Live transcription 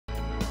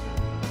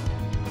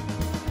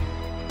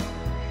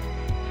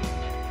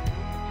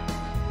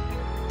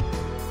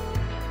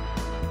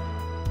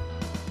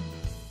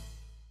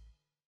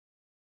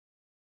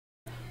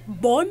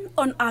Born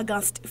on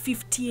August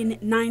 15,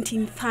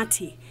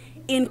 1930,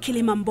 in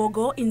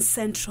Kilimambogo in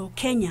central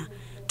Kenya,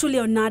 to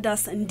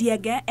Leonidas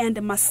Ndiege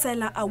and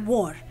Marcella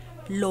Awor,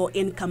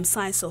 low-income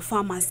Siso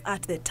farmers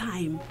at the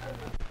time.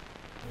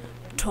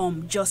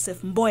 Tom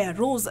Joseph Mboya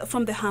rose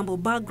from the humble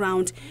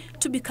background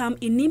to become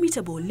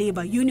inimitable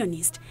labor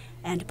unionist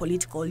and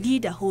political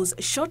leader whose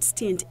short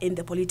stint in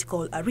the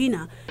political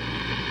arena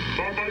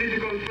for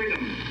political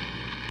freedom,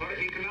 for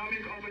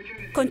economic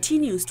opportunity,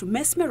 continues to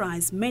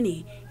mesmerize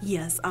many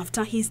years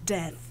after his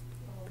death.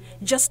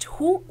 Just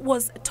who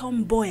was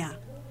Tom Mboya?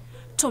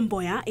 Tom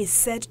Mboya is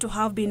said to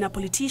have been a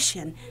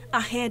politician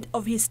ahead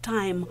of his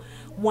time,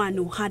 one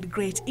who had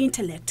great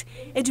intellect,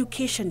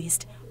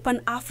 educationist,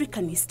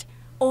 pan-Africanist,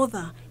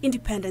 author,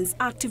 independence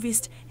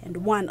activist, and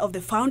one of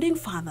the founding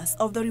fathers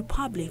of the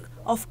Republic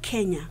of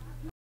Kenya.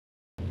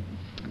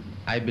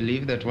 I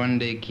believe that one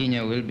day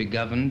Kenya will be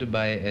governed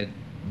by a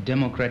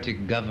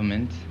democratic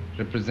government,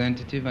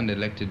 representative and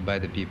elected by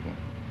the people.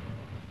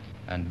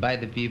 And by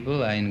the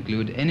people, I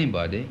include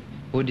anybody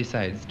who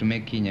decides to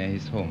make Kenya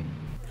his home.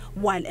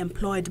 While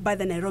employed by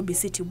the Nairobi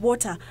City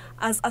Water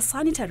as a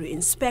sanitary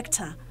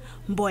inspector,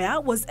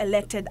 Mboya was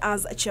elected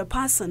as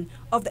chairperson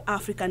of the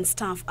African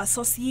Staff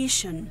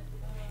Association.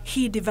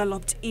 He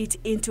developed it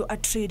into a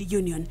trade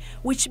union,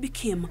 which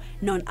became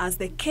known as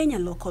the Kenya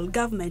Local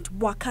Government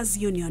Workers'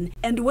 Union.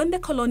 And when the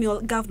colonial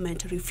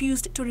government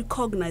refused to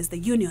recognize the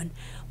union,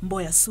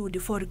 Mboya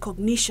sued for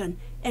recognition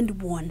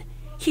and won.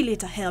 He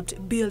later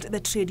helped build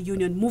the trade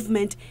union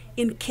movement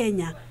in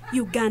Kenya,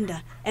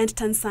 Uganda, and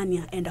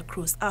Tanzania and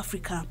across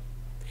Africa.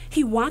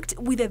 He worked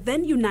with the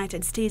then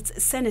United States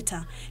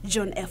Senator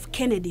John F.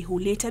 Kennedy, who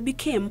later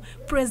became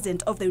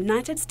President of the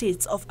United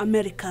States of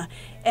America,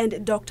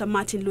 and Dr.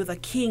 Martin Luther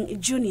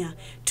King Jr.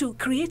 to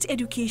create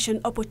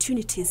education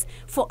opportunities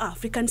for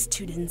African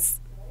students.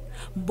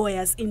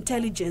 Mboya's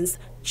intelligence,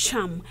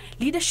 charm,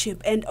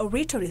 leadership, and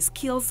oratory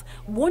skills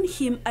won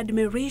him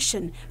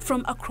admiration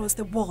from across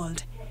the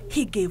world.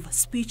 He gave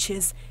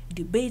speeches,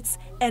 debates,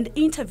 and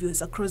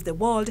interviews across the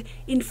world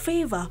in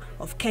favor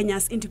of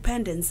Kenya's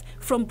independence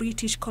from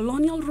British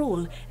colonial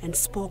rule and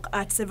spoke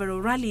at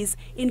several rallies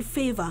in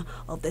favor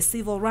of the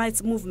civil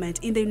rights movement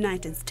in the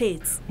United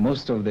States.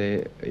 Most of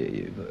the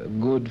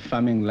good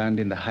farming land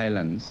in the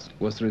highlands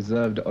was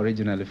reserved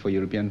originally for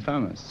European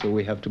farmers, so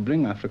we have to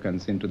bring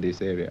Africans into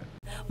this area.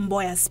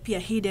 Mboya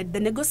spearheaded the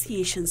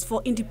negotiations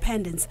for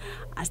independence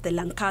at the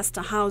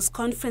Lancaster House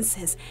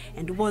conferences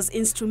and was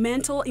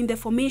instrumental in the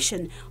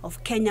formation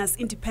of Kenya's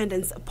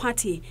Independence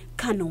Party,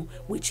 KANU,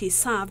 which he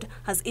served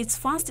as its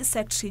first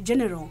Secretary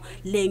General,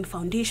 laying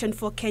foundation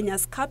for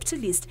Kenya's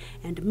capitalist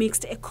and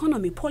mixed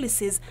economy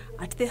policies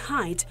at the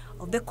height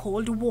of the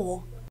Cold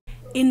War.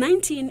 In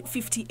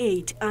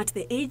 1958, at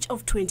the age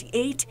of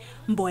 28,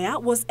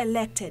 Mboya was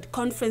elected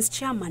conference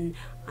chairman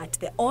at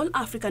the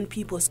All-African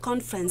People's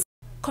Conference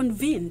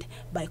convened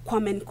by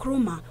Kwame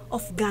Nkrumah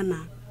of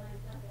Ghana.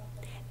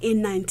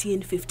 In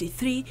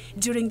 1953,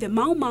 during the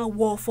Mau Mau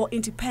War for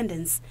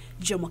Independence,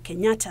 Jomo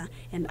Kenyatta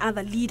and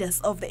other leaders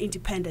of the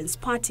Independence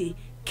Party,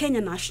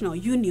 Kenya National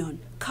Union,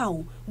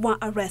 KAU, were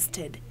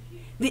arrested.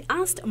 They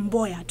asked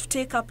Mboya to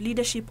take up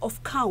leadership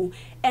of KAU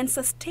and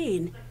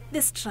sustain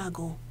the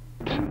struggle.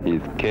 He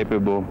is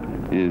capable,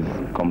 he is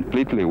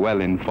completely well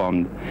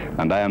informed,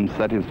 and I am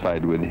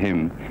satisfied with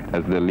him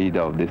as the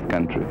leader of this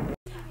country.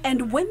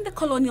 And when the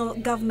colonial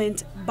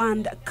government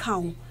banned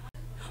KAU,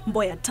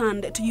 Mboya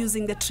turned to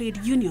using the trade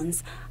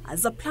unions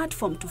as a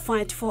platform to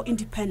fight for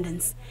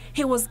independence.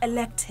 He was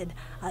elected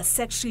as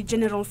Secretary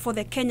General for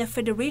the Kenya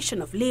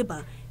Federation of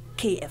Labour,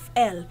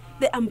 KFL,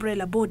 the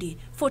umbrella body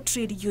for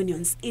trade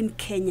unions in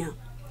Kenya.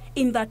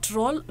 In that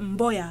role,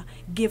 Mboya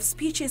gave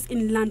speeches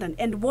in London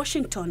and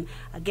Washington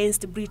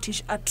against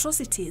British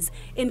atrocities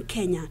in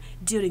Kenya.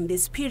 During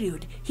this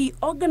period, he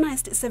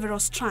organized several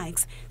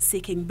strikes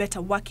seeking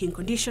better working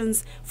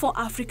conditions for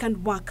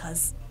African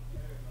workers.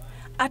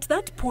 At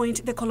that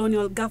point, the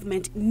colonial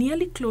government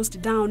nearly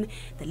closed down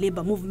the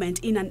labor movement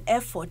in an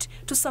effort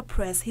to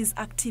suppress his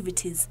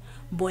activities.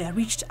 Mboya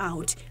reached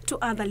out to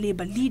other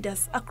labor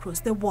leaders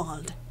across the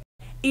world.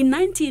 In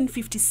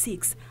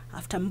 1956,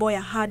 after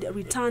Mboya had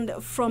returned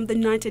from the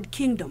United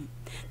Kingdom,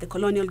 the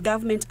colonial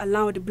government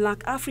allowed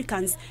black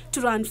Africans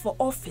to run for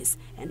office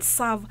and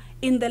serve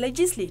in the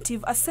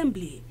Legislative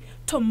Assembly.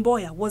 Tom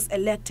Mboya was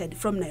elected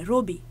from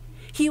Nairobi.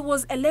 He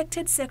was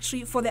elected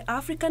secretary for the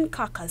African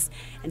Caucus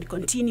and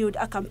continued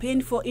a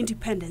campaign for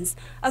independence,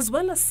 as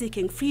well as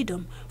seeking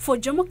freedom for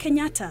Jomo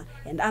Kenyatta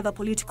and other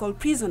political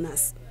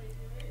prisoners.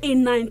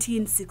 In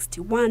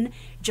 1961,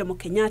 Jomo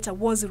Kenyatta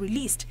was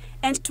released,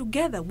 and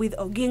together with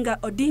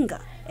Oginga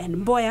Odinga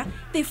and Mboya,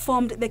 they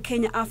formed the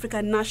Kenya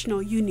African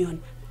National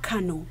Union,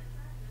 KANU.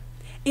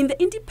 In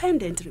the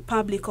independent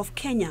Republic of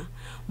Kenya,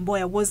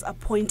 Mboya was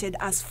appointed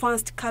as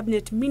first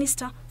cabinet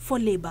minister for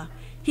labor.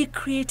 He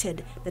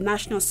created the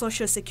National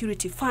Social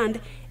Security Fund,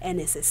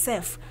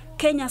 NSSF,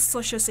 Kenya's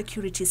social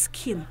security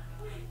scheme.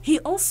 He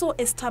also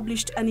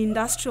established an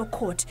industrial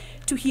court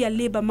to hear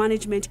labor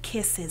management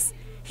cases.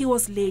 He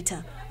was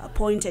later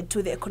appointed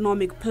to the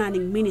Economic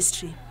Planning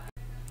Ministry.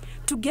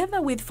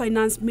 Together with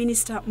Finance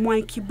Minister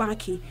Mwai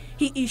Kibaki,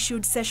 he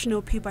issued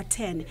Sessional Paper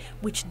 10,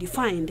 which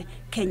defined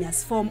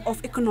Kenya's form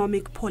of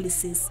economic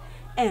policies.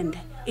 And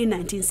in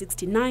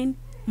 1969,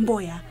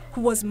 Mboya,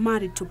 who was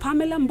married to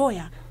Pamela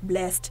Mboya,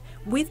 blessed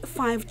with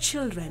 5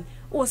 children,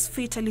 was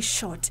fatally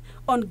shot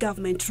on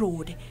Government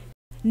Road,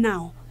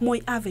 now Moi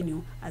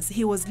Avenue, as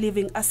he was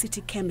leaving a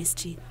city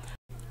chemistry.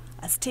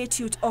 A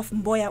statue of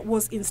Mboya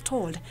was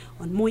installed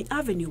on Moi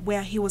Avenue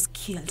where he was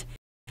killed.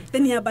 The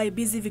nearby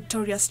busy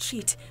Victoria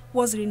Street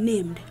was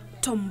renamed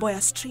Tom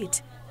Mboya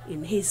Street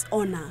in his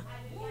honor.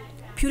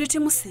 Purity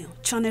Museo,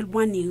 Channel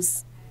 1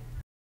 News.